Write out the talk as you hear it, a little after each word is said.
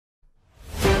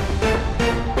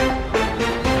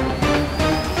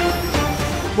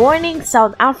morning,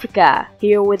 South Africa.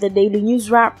 Here with a daily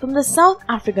news wrap from the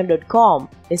SouthAfrican.com.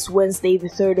 It's Wednesday, the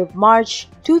 3rd of March,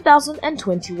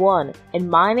 2021, and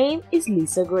my name is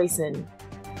Lisa Grayson.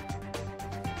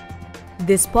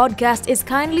 This podcast is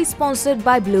kindly sponsored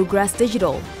by Bluegrass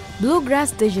Digital.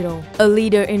 Bluegrass Digital, a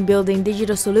leader in building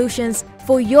digital solutions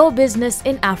for your business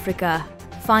in Africa.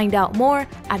 Find out more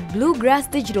at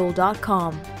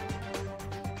bluegrassdigital.com.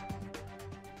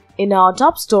 In our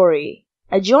top story,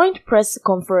 a joint press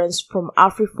conference from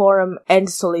AfriForum and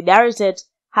Solidarity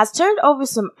has turned over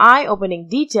some eye-opening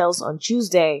details on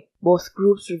Tuesday. Both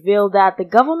groups revealed that the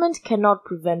government cannot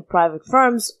prevent private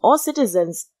firms or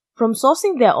citizens from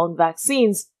sourcing their own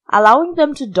vaccines, allowing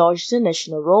them to dodge the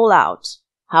national rollout.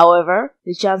 However,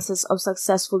 the chances of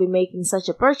successfully making such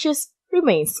a purchase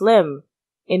remain slim.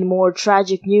 In more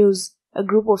tragic news, a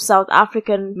group of South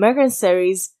African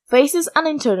mercenaries faces an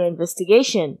internal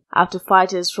investigation after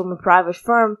fighters from a private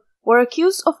firm were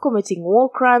accused of committing war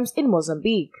crimes in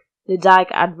Mozambique. The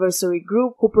Dyke adversary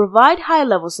group, who provide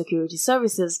high-level security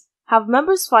services, have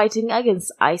members fighting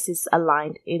against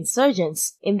ISIS-aligned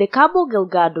insurgents in the Cabo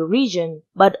Delgado region,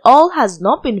 but all has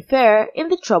not been fair in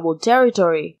the troubled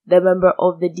territory. The members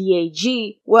of the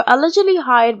DAG were allegedly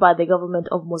hired by the government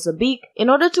of Mozambique in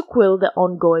order to quell the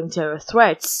ongoing terror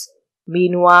threats.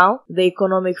 Meanwhile, the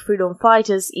Economic Freedom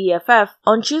Fighters EFF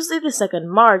on Tuesday the 2nd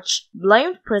March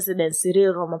blamed President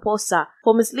Cyril Ramaphosa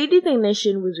for misleading the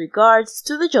nation with regards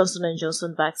to the Johnson &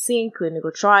 Johnson vaccine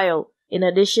clinical trial. In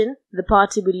addition, the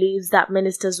party believes that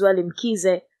Minister Zweli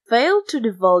Mkhize failed to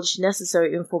divulge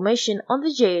necessary information on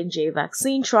the J&J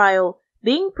vaccine trial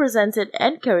being presented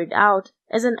and carried out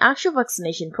as an actual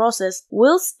vaccination process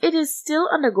whilst it is still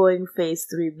undergoing Phase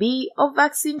 3B of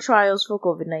vaccine trials for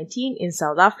Covid-19 in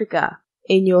South Africa.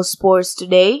 In your sports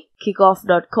today,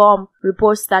 Kickoff.com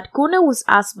reports that Kune was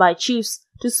asked by Chiefs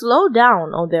to slow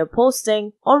down on their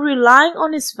posting or relying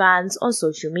on his fans on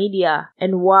social media.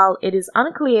 And while it is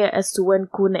unclear as to when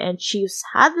Kune and Chiefs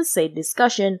had the said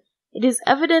discussion, it is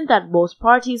evident that both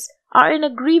parties are in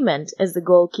agreement as the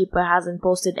goalkeeper hasn't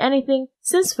posted anything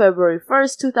since February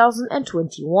 1st,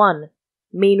 2021.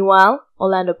 Meanwhile,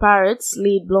 Orlando Pirates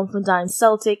lead Bloemfontein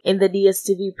Celtic in the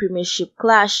DStv Premiership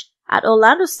clash at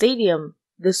Orlando Stadium.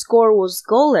 The score was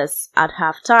goalless at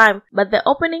half-time, but the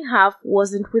opening half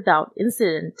wasn't without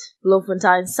incident.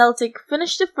 Bloemfontein Celtic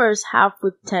finished the first half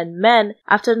with 10 men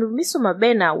after Numiso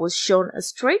Mabena was shown a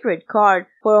straight red card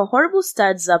for a horrible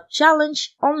studs-up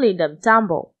challenge on Lindam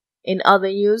Tambo. In other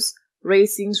news,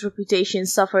 racing's reputation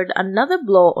suffered another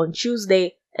blow on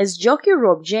Tuesday as jockey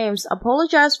Rob James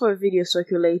apologized for a video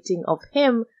circulating of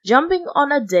him jumping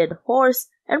on a dead horse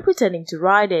and pretending to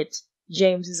ride it.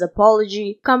 James's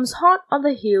apology comes hot on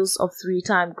the heels of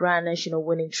three-time Grand National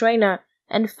winning trainer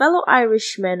and fellow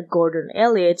Irishman Gordon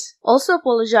Elliott also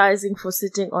apologizing for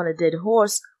sitting on a dead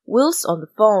horse whilst on the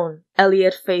phone.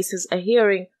 Elliott faces a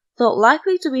hearing thought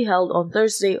likely to be held on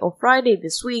Thursday or Friday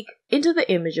this week into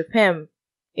the image of him.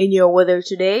 In your weather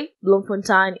today,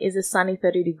 Bloemfontein is a sunny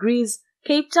 30 degrees,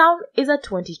 Cape Town is at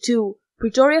 22,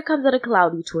 Pretoria comes at a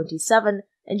cloudy 27,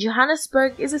 and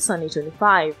Johannesburg is a sunny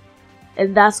 25.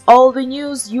 And that's all the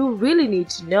news you really need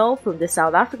to know from the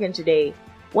South African today.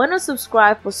 Why not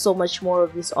subscribe for so much more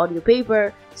of this audio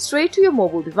paper straight to your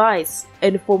mobile device?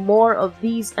 And for more of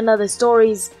these and other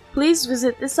stories, please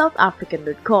visit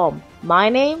theSouthAfrican.com. My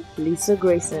name, Lisa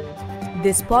Grayson.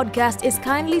 This podcast is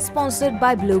kindly sponsored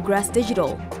by Bluegrass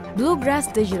Digital. Bluegrass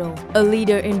Digital, a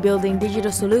leader in building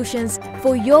digital solutions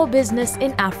for your business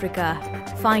in Africa.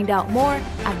 Find out more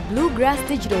at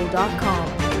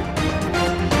bluegrassdigital.com.